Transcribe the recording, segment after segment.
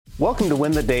Welcome to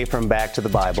Win the Day from Back to the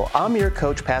Bible. I'm your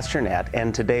coach, Pastor Nat,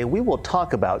 and today we will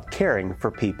talk about caring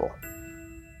for people.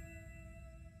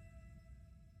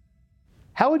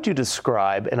 How would you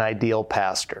describe an ideal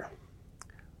pastor?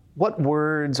 What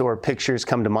words or pictures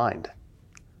come to mind?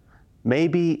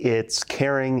 Maybe it's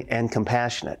caring and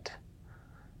compassionate.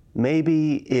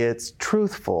 Maybe it's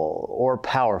truthful or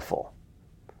powerful.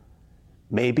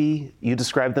 Maybe you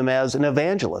describe them as an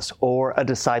evangelist or a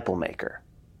disciple maker.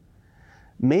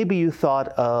 Maybe you thought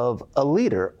of a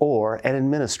leader or an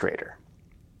administrator.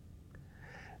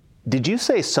 Did you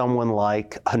say someone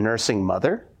like a nursing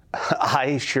mother?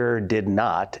 I sure did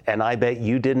not, and I bet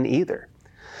you didn't either.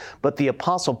 But the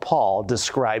Apostle Paul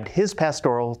described his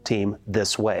pastoral team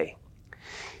this way.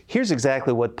 Here's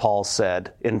exactly what Paul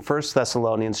said in 1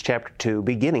 Thessalonians chapter 2,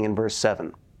 beginning in verse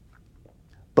 7.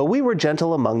 But we were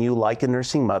gentle among you like a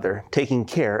nursing mother, taking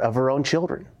care of her own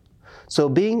children. So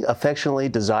being affectionately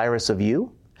desirous of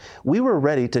you, we were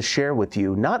ready to share with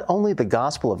you not only the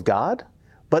gospel of God,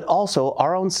 but also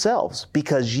our own selves,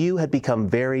 because you had become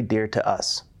very dear to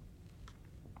us.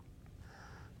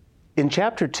 In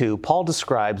chapter 2, Paul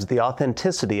describes the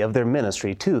authenticity of their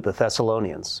ministry to the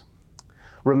Thessalonians.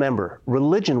 Remember,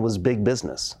 religion was big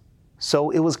business, so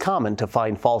it was common to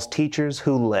find false teachers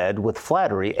who led with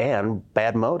flattery and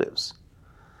bad motives.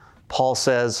 Paul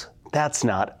says, that's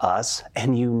not us,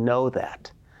 and you know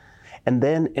that. And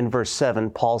then in verse 7,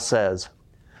 Paul says,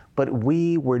 but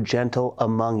we were gentle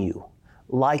among you,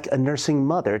 like a nursing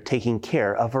mother taking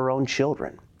care of her own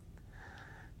children.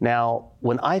 Now,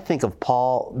 when I think of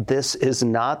Paul, this is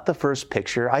not the first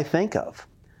picture I think of.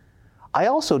 I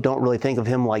also don't really think of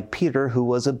him like Peter, who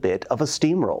was a bit of a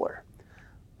steamroller.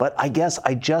 But I guess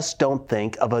I just don't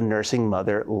think of a nursing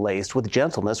mother laced with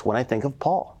gentleness when I think of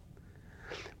Paul.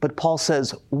 But Paul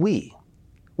says, we.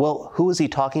 Well, who is he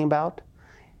talking about?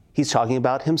 He's talking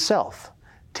about himself,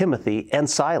 Timothy, and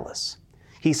Silas.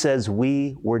 He says,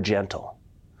 we were gentle.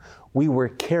 We were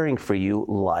caring for you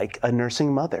like a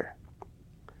nursing mother.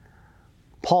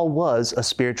 Paul was a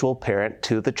spiritual parent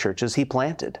to the churches he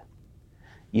planted.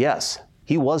 Yes,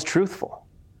 he was truthful.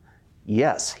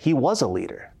 Yes, he was a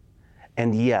leader.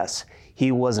 And yes,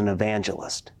 he was an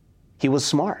evangelist. He was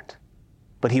smart,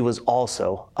 but he was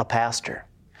also a pastor.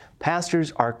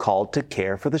 Pastors are called to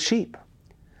care for the sheep.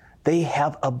 They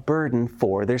have a burden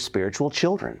for their spiritual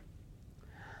children.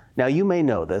 Now, you may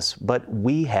know this, but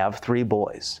we have 3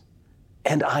 boys.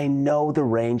 And I know the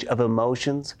range of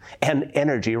emotions and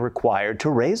energy required to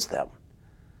raise them.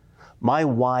 My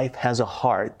wife has a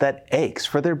heart that aches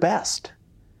for their best.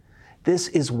 This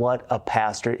is what a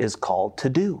pastor is called to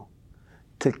do,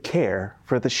 to care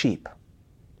for the sheep.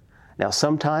 Now,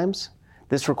 sometimes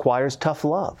this requires tough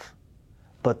love,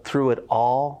 but through it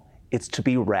all, it's to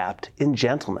be wrapped in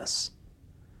gentleness.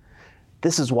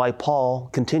 This is why Paul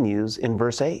continues in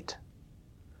verse 8.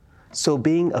 So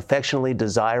being affectionately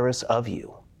desirous of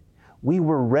you, we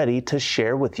were ready to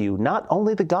share with you not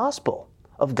only the gospel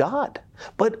of God,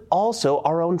 but also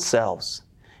our own selves,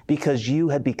 because you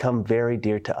had become very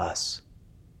dear to us.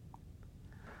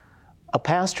 A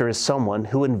pastor is someone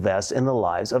who invests in the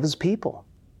lives of his people,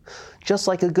 just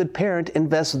like a good parent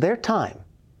invests their time,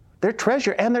 their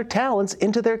treasure, and their talents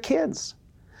into their kids.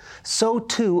 So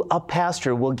too, a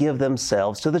pastor will give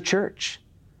themselves to the church.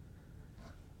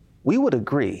 We would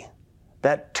agree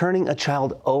that turning a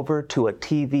child over to a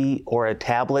TV or a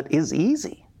tablet is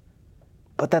easy,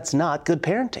 but that's not good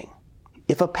parenting.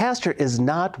 If a pastor is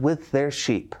not with their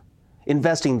sheep,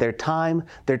 investing their time,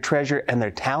 their treasure, and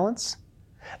their talents,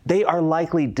 they are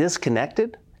likely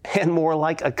disconnected and more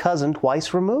like a cousin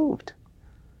twice removed.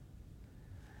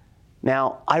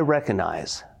 Now, I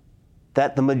recognize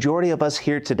that the majority of us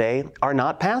here today are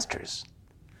not pastors,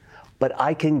 but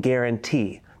I can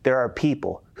guarantee there are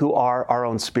people who are our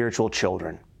own spiritual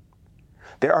children.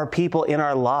 There are people in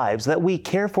our lives that we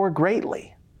care for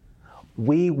greatly.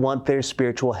 We want their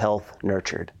spiritual health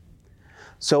nurtured.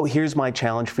 So here's my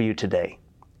challenge for you today.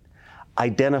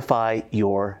 Identify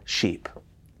your sheep.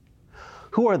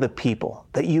 Who are the people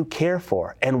that you care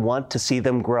for and want to see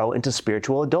them grow into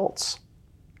spiritual adults?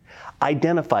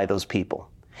 Identify those people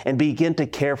and begin to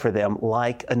care for them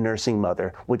like a nursing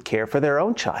mother would care for their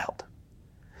own child.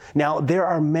 Now, there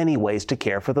are many ways to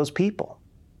care for those people.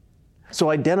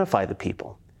 So identify the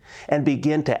people and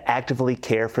begin to actively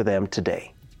care for them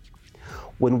today.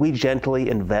 When we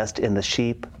gently invest in the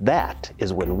sheep, that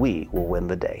is when we will win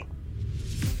the day.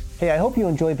 Hey, I hope you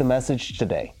enjoyed the message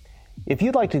today. If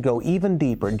you'd like to go even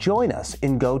deeper, join us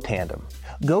in Go Tandem.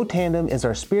 Go Tandem is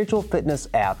our spiritual fitness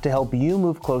app to help you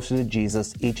move closer to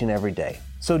Jesus each and every day.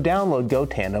 So download Go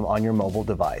Tandem on your mobile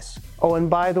device. Oh, and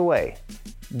by the way,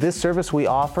 This service we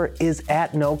offer is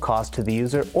at no cost to the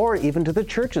user or even to the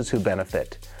churches who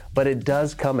benefit, but it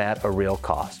does come at a real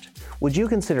cost. Would you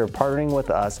consider partnering with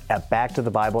us at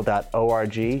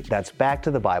backtothebible.org? That's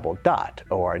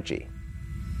backtothebible.org.